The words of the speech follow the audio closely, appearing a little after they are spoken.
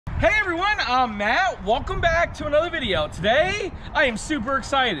Hey everyone, I'm Matt. Welcome back to another video. Today, I am super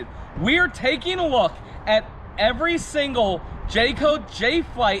excited. We are taking a look at every single Jayco Jay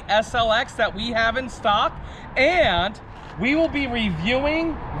Flight SLX that we have in stock, and we will be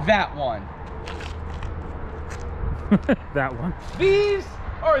reviewing that one. That one. These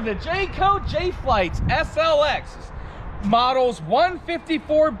are the Jayco Jay Flight SLX models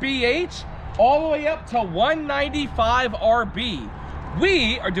 154BH all the way up to 195RB.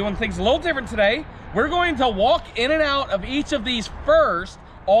 We are doing things a little different today. We're going to walk in and out of each of these first,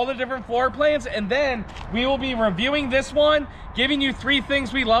 all the different floor plans, and then we will be reviewing this one, giving you 3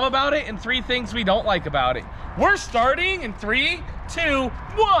 things we love about it and 3 things we don't like about it. We're starting in 3, 2,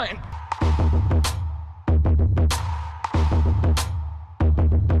 1.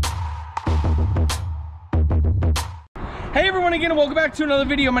 Hey everyone again, and welcome back to another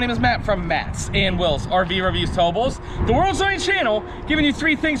video. My name is Matt from Matt's and Will's RV Reviews Towables, the world's only channel giving you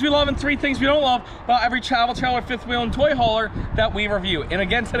 3 things we love and 3 things we don't love about every travel trailer, fifth wheel, and toy hauler that we review. And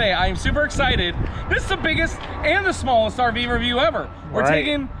again today, I am super excited. This is the biggest and the smallest RV review ever. We're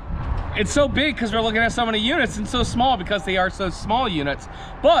taking, it's so big because we're looking at so many units, and so small because they are so small units.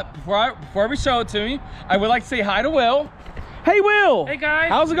 But before we show it to me, I would like to say hi to Will. Hey Will! Hey guys!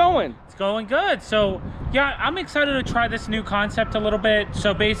 How's it going? It's going good. So yeah, I'm excited to try this new concept a little bit.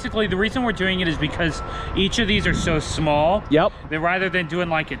 So basically the reason we're doing it is because each of these are so small. Yep. That rather than doing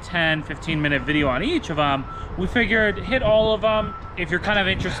like a 10-15 minute video on each of them, we figured hit all of them. If you're kind of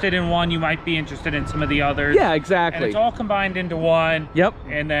interested in one, you might be interested in some of the others. Yeah, exactly. And it's all combined into one. Yep.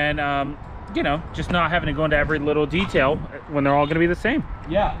 And then you know, just not having to go into every little detail when they're all going to be the same.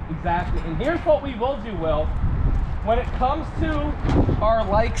 Yeah, exactly. And here's what we will do, Will. When it comes to our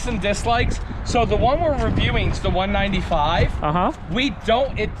likes and dislikes, so the one we're reviewing is the 195. We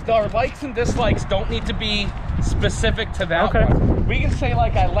don't, our likes and dislikes don't need to be specific to that one. We can say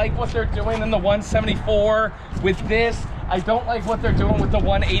like, I like what they're doing in the 174 with this. I don't like what they're doing with the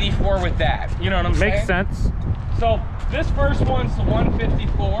 184 with that. You know what I'm saying? Makes sense. So this first one's the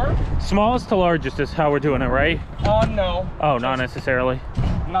 154. Smallest to largest is how we're doing it, right? No. Oh, not necessarily.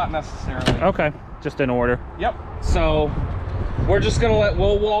 Not necessarily. Okay, just in order. Yep. So we're just gonna let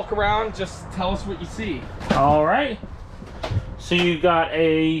Will walk around, just tell us what you see. All right. So you got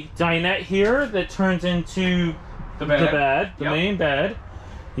a dinette here that turns into the main bed.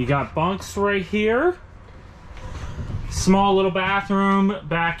 You got bunks right here. Small little bathroom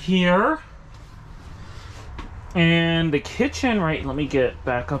back here. And the kitchen, right, let me get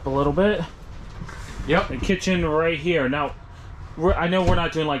back up a little bit. Yep. The kitchen right here. Now, I know we're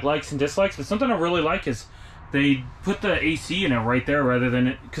not doing like likes and dislikes, but something I really like is they put the AC in it right there rather than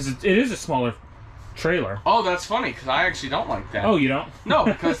it, because it is a smaller trailer. Oh, that's funny, because I actually don't like that. Oh, you don't? No,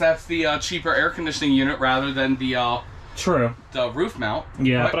 because that's the cheaper air conditioning unit rather than the true, the roof mount.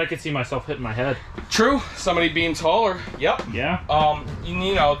 Yeah, but I could see myself hitting my head. True, somebody being taller. Yep. Yeah.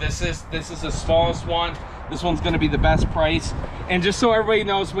 You know, this is the smallest one. This one's going to be the best price. And just so everybody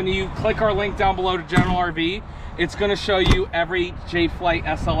knows, when you click our link down below to General RV, it's going to show you every Jay Flight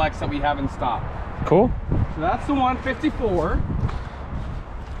SLX that we have in stock. Cool. So that's the 154.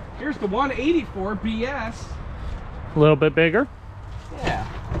 Here's the 184 BS. A little bit bigger. Yeah.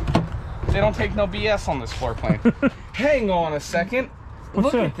 They don't take no BS on this floor plan. Hang on a second.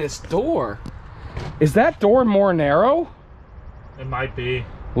 Look at this door. Is that door more narrow? It might be.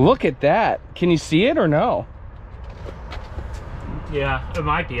 Look at that. Can you see it or no? Yeah, it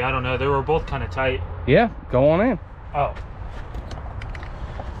might be. I don't know. They were both kind of tight. Yeah, go on in. Oh.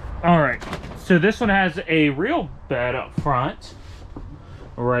 All right. So this one has a real bed up front.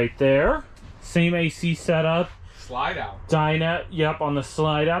 Right there. Same AC setup. Slide out. Dinette, yep, on the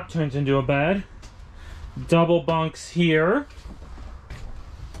slide out. Turns into a bed. Double bunks here.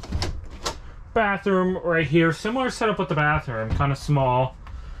 Bathroom right here. Similar setup with the bathroom. Kind of small.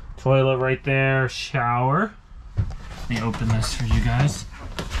 Toilet right there. Shower. Let me open this for you guys.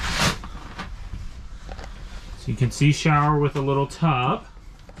 So you can see shower with a little tub.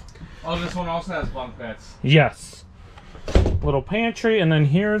 Oh, this one also has bunk beds. Yes. Little pantry, and then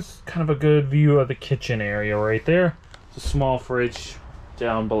here's kind of a good view of the kitchen area right there. It's a small fridge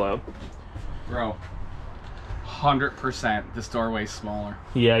down below. Bro, 100% this doorway's smaller.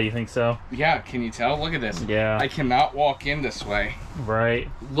 Yeah, you think so? Yeah, can you tell? Look at this. Yeah. I cannot walk in this way. Right.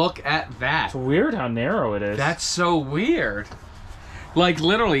 Look at that. It's weird how narrow it is. That's so weird. Like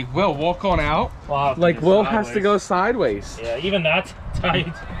literally, Will, walk on out. Wow, like Will has to go sideways. Yeah, even that's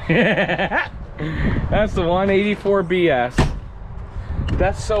tight. That's the 184 BS.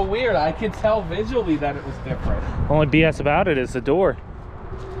 That's so weird. I could tell visually that it was different. Only BS about it is the door.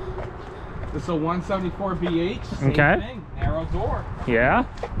 This is a 174 BH. Same thing. Narrow door. Yeah.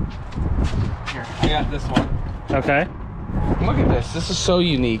 Here, I got this one. Okay. Look at this. This is so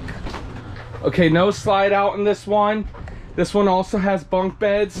unique. Okay, no slide out in this one. This one also has bunk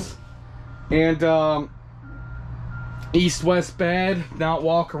beds and east-west bed, not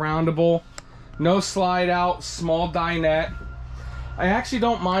walk-aroundable. No slide out, small dinette. I actually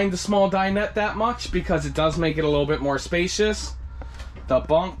don't mind the small dinette that much because it does make it a little bit more spacious. The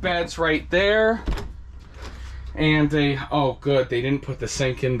bunk bed's right there. And oh good, they didn't put the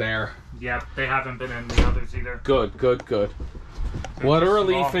sink in there. Yep, they haven't been in the others either. Good, good, good. What a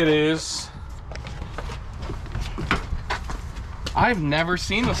relief it is. I've never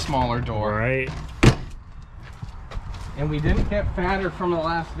seen a smaller door. Right. And we didn't get fatter from the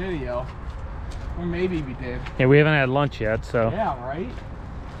last video. Or maybe we did. Yeah, we haven't had lunch yet, so. Yeah, right?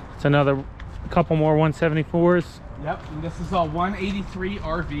 It's another couple more 174s. Yep, and this is a 183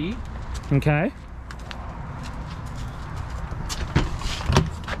 RV. Okay.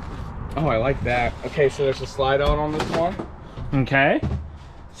 Oh, I like that. Okay, so there's a slide out on this one. Okay.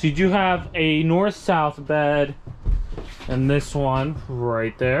 So you do have a north-south bed and this one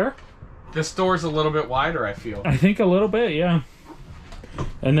right there. This door's a little bit wider, I feel. I think a little bit, yeah.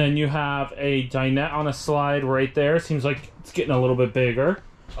 And then you have a dinette on a slide right there. Seems like it's getting a little bit bigger.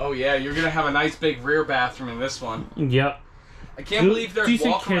 Oh yeah, you're gonna have a nice big rear bathroom in this one. Yep. I can't believe there's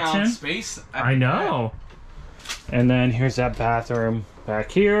walk-around space. I know. And then here's that bathroom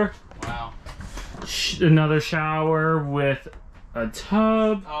back here. Wow. Another shower with a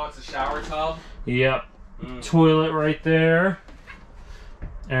tub. Oh, it's a shower tub? Yep. Toilet right there.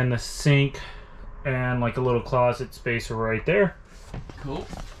 And the sink and like a little closet space right there. Cool.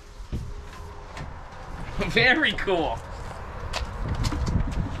 Very cool.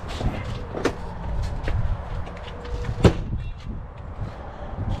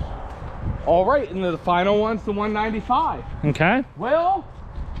 All right, and the final one's the 195. Okay. Well,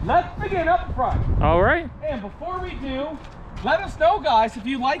 let's begin up front. All right. And before we do, let us know, guys, if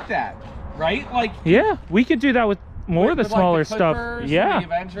you like that, right? Like, yeah, we could do that with more of the smaller like the stuff. Yeah. The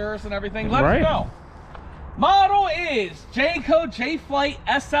Avengers and everything. Let us know. Model is Jayco Jay Flight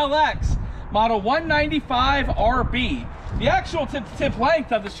SLX, model 195 RB. The actual tip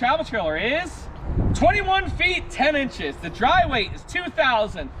length of this travel trailer is 21 feet 10 inches. The dry weight is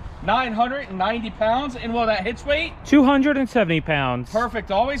 2,990 pounds. And will that hitch weight? 270 pounds.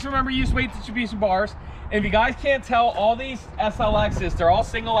 Perfect. Always remember use weight distribution bars. And if you guys can't tell, all these SLXs, they're all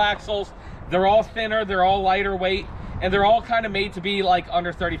single axles. They're all thinner. They're all lighter weight. And they're all kind of made to be like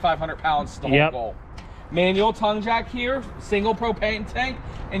under 3,500 pounds. The whole goal. Manual tongue jack here, single propane tank,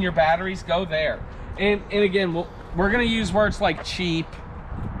 and your batteries go there. And again, we're gonna use words like cheap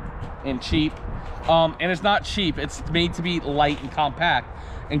and cheap. And it's not cheap, it's made to be light and compact.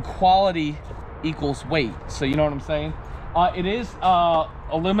 And quality equals weight. So you know what I'm saying? It is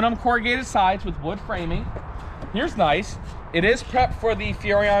aluminum corrugated sides with wood framing. Here's nice. It is prepped for the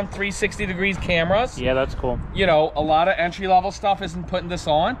Furrion 360 degrees cameras. Yeah, that's cool. You know, a lot of entry-level stuff isn't putting this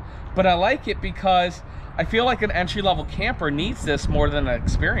on, but I like it because I feel like an entry-level camper needs this more than an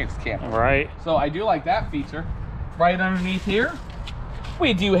experienced camper. Right. So I do like that feature. Right underneath here,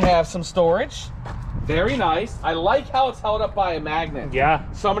 we do have some storage. Very nice. I like how it's held up by a magnet. Yeah.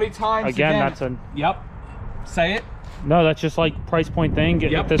 So many times. Again, that's a... Yep. Say it. No, that's just like price point thing.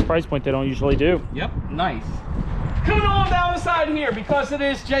 Getting at this price point they don't usually do. Yep. Nice. Coming on down the side here, because it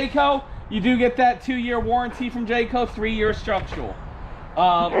is Jayco, you do get that 2-year warranty from Jayco, 3-year structural.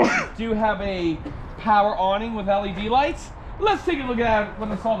 Do have a power awning with LED lights. Let's take a look at it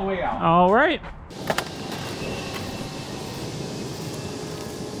when it's all the way out. All right.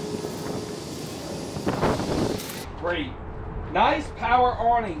 Great. Nice power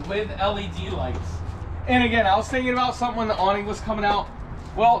awning with LED lights. And again, I was thinking about something when the awning was coming out.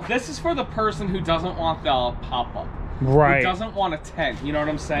 Well, this is for the person who doesn't want the pop-up. Right. Who doesn't want a tent, you know what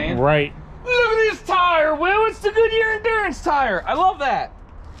I'm saying? Right. Look at this tire, Will. It's the Goodyear Endurance tire. I love that.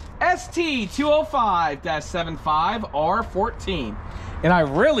 ST205-75R14. And I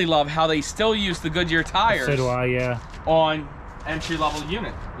really love how they still use the Goodyear tires. So do I, yeah. On entry-level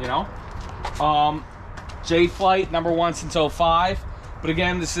unit, you know? Jay Flight, #1 since 05. But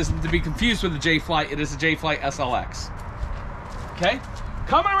again, this isn't to be confused with the Jay Flight. It is a Jay Flight SLX. Okay?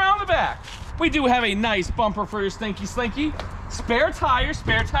 Coming around the back, we do have a nice bumper for your Stinky Slinky. Spare tire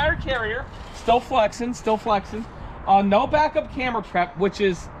carrier. Still flexing, no backup camera prep, which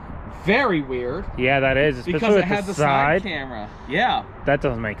is very weird. Yeah, that is. Especially because it with has the side camera. Yeah. That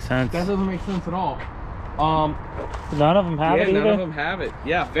doesn't make sense. That doesn't make sense at all. None of them have it either? None of them have it.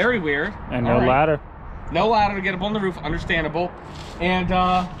 Yeah, very weird. And no ladder. No ladder to get up on the roof, understandable. And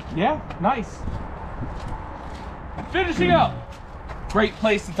yeah, nice. Finishing up. Great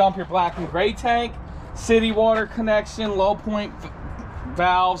place to dump your black and gray tank. City water connection, low point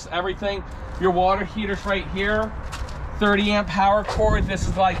valves, everything. Your water heater's right here. 30 amp power cord. This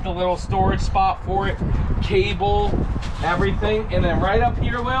is like the little storage spot for it. Cable, everything. And then right up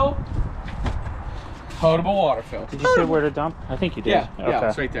here, Will, potable water fill. Did you say where to dump? I think you did. Yeah, okay. Yeah,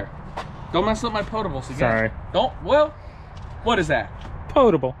 it's right there. Don't mess up my potables again. Sorry. Don't, Will, what is that?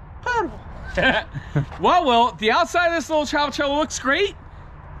 Potable. Potable. Well, Will, the outside of this little travel trailer looks great,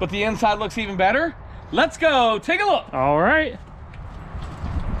 but the inside looks even better. Let's go take a look. All right.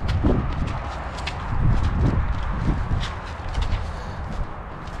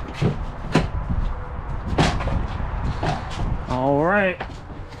 All right.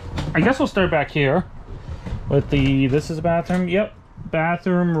 I guess we'll start back here with the, this is a bathroom. Yep.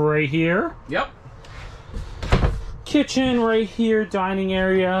 Bathroom right here. Yep. Kitchen right here, dining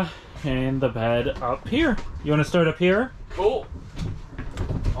area, and the bed up here. You want to start up here? Cool.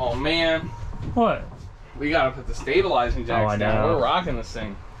 Oh man. What? We gotta put the stabilizing jacks down. We're rocking this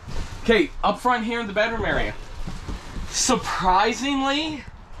thing. Okay, up front here in the bedroom area. Surprisingly,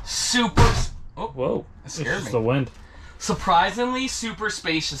 super. Oh, whoa! That scared me. It's the wind. Surprisingly, super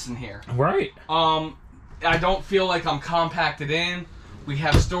spacious in here. Right. I don't feel like I'm compacted in. We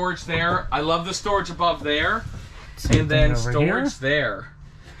have storage there. I love the storage above there, and then storage there.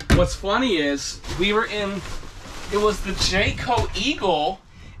 What's funny is we were in. It was the Jayco Eagle.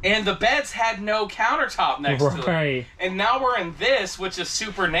 And the beds had no countertop next to it. And now we're in this, which is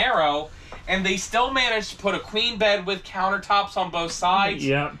super narrow, and they still managed to put a queen bed with countertops on both sides.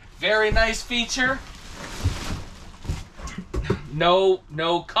 Yep. Very nice feature. No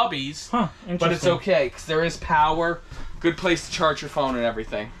cubbies. Huh, but it's okay, because there is power. Good place to charge your phone and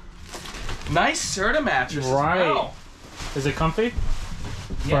everything. Nice Serta mattress as well. Is it comfy?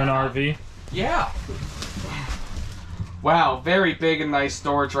 For an RV? Yeah. Wow, very big and nice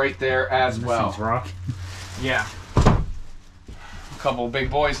storage right there as well. This thing's rock. Yeah. A couple of big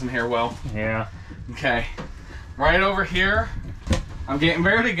boys in here, Will. Yeah. Okay. Right over here, I'm getting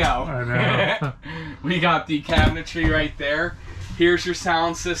ready to go. I know. We got the cabinetry right there. Here's your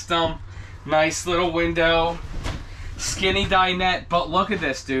sound system. Nice little window. Skinny dinette. But look at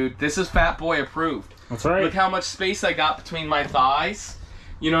this, dude. This is Fat Boy approved. That's right. Look how much space I got between my thighs.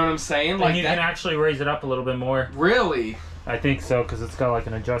 You know what I'm saying? And you can actually raise it up a little bit more. Really? I think so, because it's got like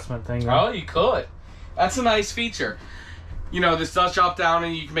an adjustment thing. Oh, you could. That's a nice feature. You know, this does drop down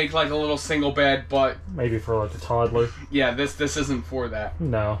and you can make like a little single bed, but... Maybe for like a toddler. Yeah, this isn't for that.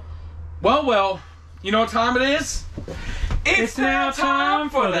 No. Well, you know what time it is? It's now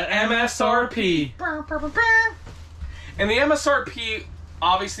time for the MSRP. And the MSRP,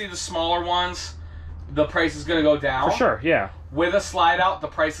 obviously the smaller ones, the price is going to go down. For sure, yeah. With a slide out, the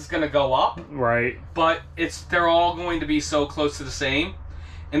price is going to go up. Right. But they're all going to be so close to the same.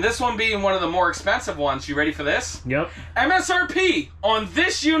 And this one being one of the more expensive ones. You ready for this? Yep. MSRP on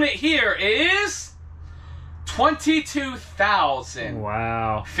this unit here is $22,051.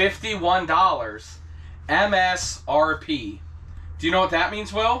 Wow. MSRP. Do you know what that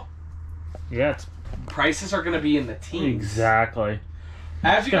means, Will? Yeah. Prices are going to be in the teens. Exactly.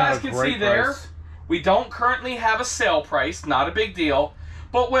 As you guys can see there, we don't currently have a sale price. Not a big deal.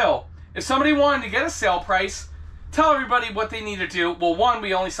 But, Will, if somebody wanted to get a sale price, tell everybody what they need to do. Well, one,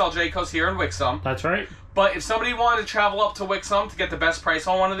 we only sell Jaycos here in Wixom. That's right. But if somebody wanted to travel up to Wixom to get the best price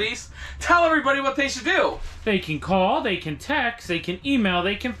on one of these, tell everybody what they should do. They can call, they can text, they can email,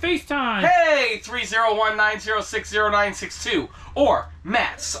 they can FaceTime. Hey, 301-906-0962. Or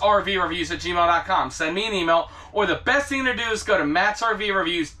MattsRVReviews@gmail.com. Send me an email. Or the best thing to do is go to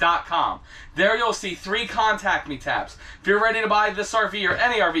MattsRVReviews.com. There you'll see 3 Contact Me tabs. If you're ready to buy this RV or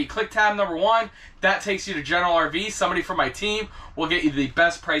any RV, click tab number 1. That takes you to General RV. Somebody from my team will get you the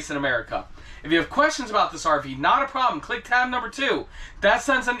best price in America. If you have questions about this RV, not a problem. Click tab number 2. That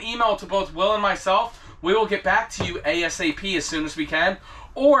sends an email to both Will and myself. We will get back to you ASAP as soon as we can.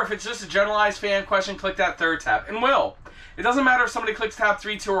 Or if it's just a generalized fan question, click that 3rd tab. And Will, it doesn't matter if somebody clicks tab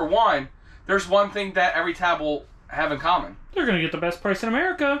 3, 2, or 1. There's one thing that every tab will have in common. They're going to get the best price in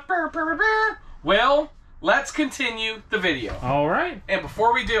America. Will, let's continue the video. All right. And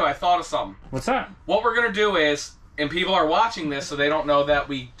before we do, I thought of something. What's that? What we're going to do is, and people are watching this so they don't know that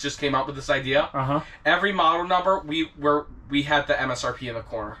we just came up with this idea. Every model number, we had the MSRP in the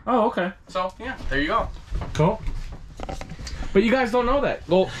corner. Oh, okay. So, yeah, there you go. Cool. But you guys don't know that.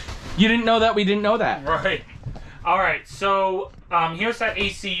 Well, you didn't know that we didn't know that. Right. All right, so here's that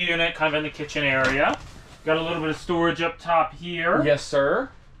AC unit kind of in the kitchen area. Got a little bit of storage up top here. Yes,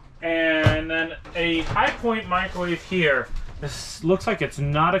 sir. And then a high point microwave here. This looks like it's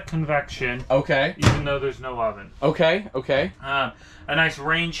not a convection. Okay. Even though there's no oven. Okay, okay. A nice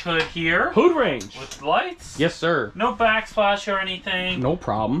range hood here. Hood range. With lights. Yes, sir. No backsplash or anything. No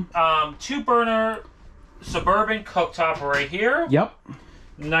problem. 2-burner Suburban cooktop right here. Yep.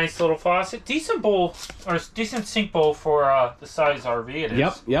 Nice little faucet. Decent bowl, or decent sink bowl for the size RV it is.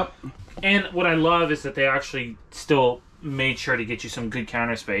 Yep, yep. And what I love is that they actually still made sure to get you some good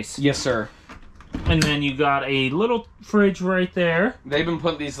counter space. Yes, sir. And then you got a little fridge right there. They've been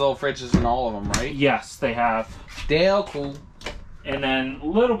putting these little fridges in all of them, right? Yes, they have. They're cool. And then a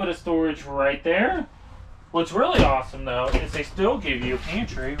little bit of storage right there. What's really awesome, though, is they still give you a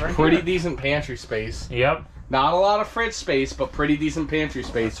pantry right Pretty here. decent pantry space. Yep. Not a lot of fridge space, but pretty decent pantry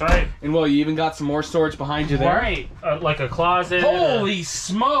space. That's right. And well, you even got some more storage behind you there. Right. Like a closet. Holy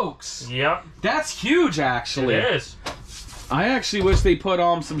smokes! Yep. That's huge, actually. It is. I actually wish they put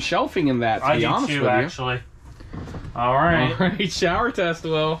some shelving in that, to be honest with you. Actually. All right. All right, shower test,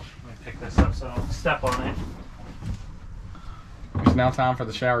 Will. Let me pick this up so I don't step on it. It's now time for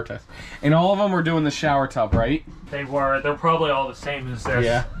the shower test. And all of them were doing the shower tub, right? They were. They're probably all the same as this.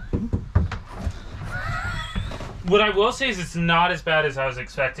 Yeah. What I will say is it's not as bad as I was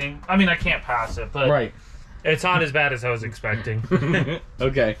expecting. I mean, I can't pass it, but Right. it's not as bad as I was expecting.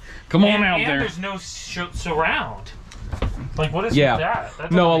 Okay. Come on out and there. There's no surround. Like, what is Yeah. that?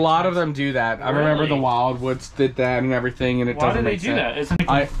 That No, a doesn't lot make of them do that. I remember the Really? Wildwoods did that and everything, and it Why doesn't do they make do sense. that? Isn't it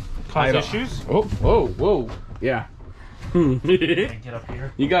I cause don't- issues? Oh, whoa, whoa. Yeah. Get up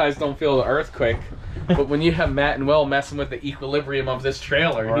here. You guys don't feel the earthquake, but when you have Matt and Will messing with the equilibrium of this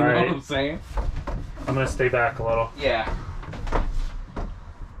trailer, you know Right. what I'm saying? I'm gonna stay back a little. Yeah.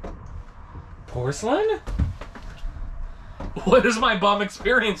 Porcelain? What is my bum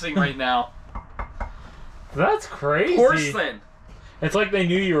experiencing right now? That's crazy. Porcelain. It's like they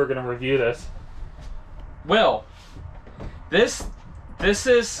knew you were gonna review this. Will, this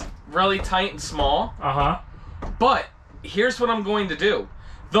is really tight and small, but here's what I'm going to do.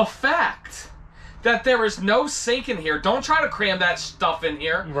 The fact that there is no sink in here, don't try to cram that stuff in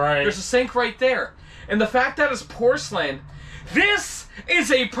here. Right. There's a sink right there. And the fact that it's porcelain, this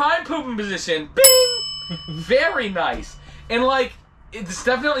is a prime pooping position. Bing! Very nice. And like, it's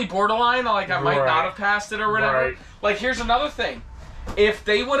definitely borderline, like I might not have passed it or whatever. Right. Like, here's another thing. If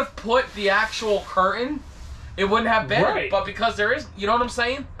they would have put the actual curtain, it wouldn't have been. Right. But because there is, you know what I'm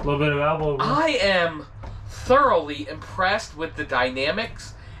saying? A little bit of elbow room. I am thoroughly impressed with the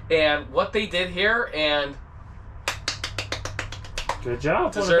dynamics and what they did here, and Good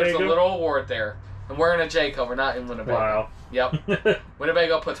job. deserves a Winnebago. little award there. I'm wearing a Jayco. We're not in Winnebago. Wow. Yep.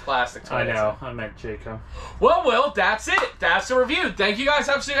 Winnebago puts plastic I toilets. know. I meant Jayco. Well, Will, that's it. That's the review. Thank you guys,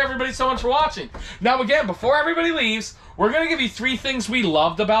 absolutely everybody, so much for watching. Now, again, before everybody leaves, we're going to give you 3 things we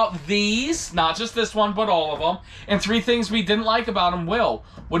loved about these, not just this one, but all of them, and 3 things we didn't like about them. Will,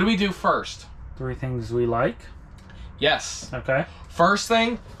 what do we do first? 3 things we like. Yes. Okay. First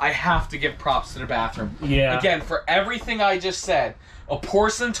thing, I have to give props to the bathroom. Yeah. Again, for everything I just said, a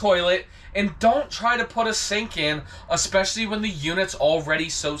porcelain toilet, and don't try to put a sink in, especially when the unit's already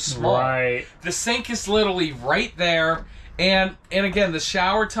so small. Right. The sink is literally right there, and again, the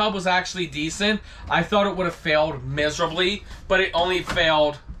shower tub was actually decent. I thought it would have failed miserably, but it only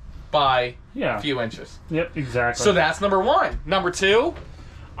failed by a few inches. Yep, exactly. So that's number 1. Number 2?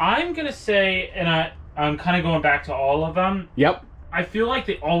 I'm going to say, and I'm kind of going back to all of them. Yep. I feel like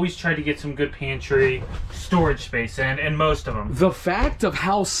they always try to get some good pantry storage space in, and most of them. The fact of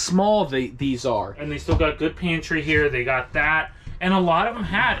how small these are. And they still got good pantry here. They got that. And a lot of them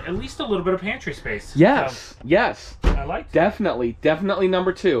had at least a little bit of pantry space. Yes, So, yes. I liked it. Definitely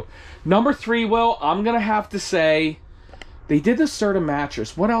number 2. Number 3, Will, I'm going to have to say they did the Serta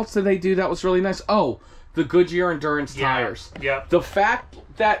mattress. What else did they do that was really nice? Oh, the Goodyear Endurance tires. Yep. The fact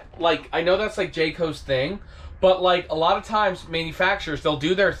that, like, I know that's like Jayco's thing, but like a lot of times manufacturers, they'll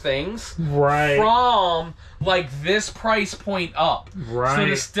do their things from like this price point up. Right. So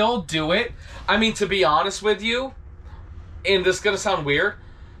to still do it, I mean, to be honest with you, and this is going to sound weird,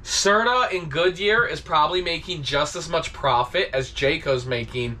 Serta and Goodyear is probably making just as much profit as Jayco's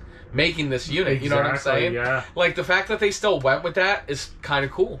making this unit. You know what I'm saying? Yeah. Like, the fact that they still went with that is kind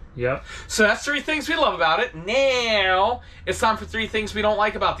of cool. Yep. So that's 3 things we love about it. Now, it's time for 3 things we don't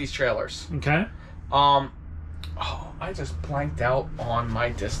like about these trailers. Okay. Oh, I just blanked out on my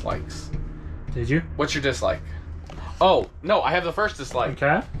dislikes. Did you? What's your dislike? Oh, no, I have the first dislike.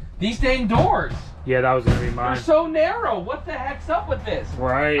 Okay. These dang doors. Yeah, that was going to be mine. They're so narrow. What the heck's up with this?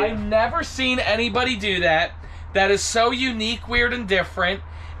 Right. I've never seen anybody do that. That is so unique, weird, and different.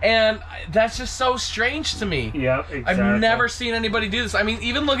 And that's just so strange to me. Yep, exactly. I've never seen anybody do this. I mean,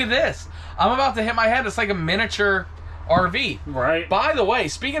 even look at this. I'm about to hit my head. It's like a miniature RV. Right. By the way,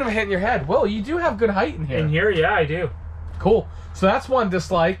 speaking of hitting your head, Will, you do have good height in here. In here, yeah, I do. Cool. So that's one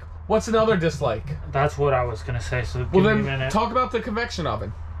dislike. What's another dislike? That's what I was going to say, so Well, give me a then minute. talk about the convection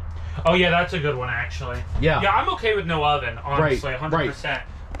oven. Oh, yeah, that's a good one, actually. Yeah. Yeah, I'm okay with no oven, honestly, 100%. Right.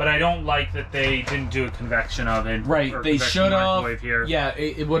 But I don't like that they didn't do a convection oven. Right, or they convection should microwave have. here. Yeah,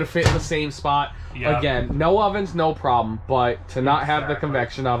 it would have fit in the same spot. Yeah. Again, no ovens, no problem. But to not have the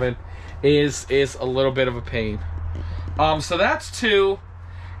convection oven is a little bit of a pain. So that's two.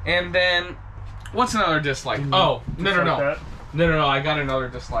 And then, what's another dislike? Oh, no. No, I got another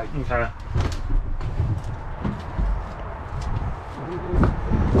dislike. Okay.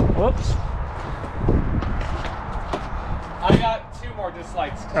 Whoops. I got two more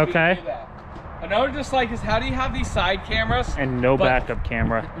dislikes. Okay. Another dislike is, how do you have these side cameras And no backup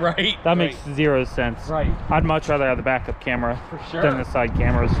camera. Right. That makes zero sense. Right. I'd much rather have the backup camera For sure. than the side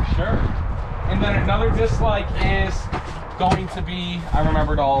cameras. For sure. And then another dislike is going to be, I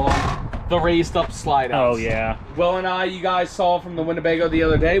remembered all of them, the raised up slide outs. Oh, yeah. Will and I, you guys saw from the Winnebago the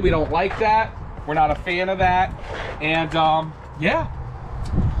other day, we don't like that. We're not a fan of that. And yeah.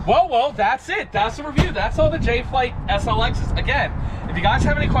 Well, that's it. That's the review. That's all the Jay Flight SLXs. Again, if you guys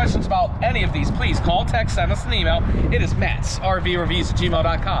have any questions about any of these, please call, text, send us an email. It is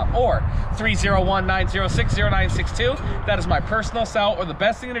MattsRVReviews@gmail.com or 301-906-0962. That is my personal cell, or the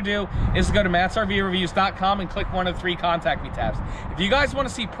best thing to do is to go to MattsRVReviews.com and click one of the 3 contact me tabs. If you guys want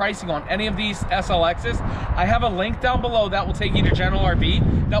to see pricing on any of these SLXs, I have a link down below that will take you to General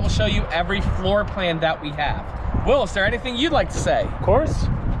RV that will show you every floor plan that we have. Will, is there anything you'd like to say? Of course.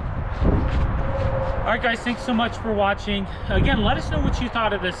 Alright guys, thanks so much for watching. Again, let us know what you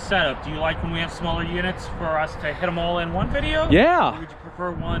thought of this setup. Do you like when we have smaller units for us to hit them all in one video? Yeah. Or would you prefer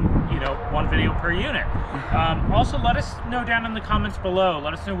one video per unit? Also, let us know down in the comments below.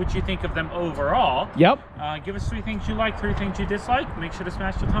 Let us know what you think of them overall. Yep. Give us 3 things you like, 3 things you dislike. Make sure to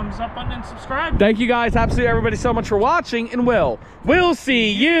smash the thumbs up button and subscribe. Thank you guys, absolutely everybody, so much for watching, and we'll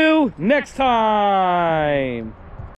see you next time.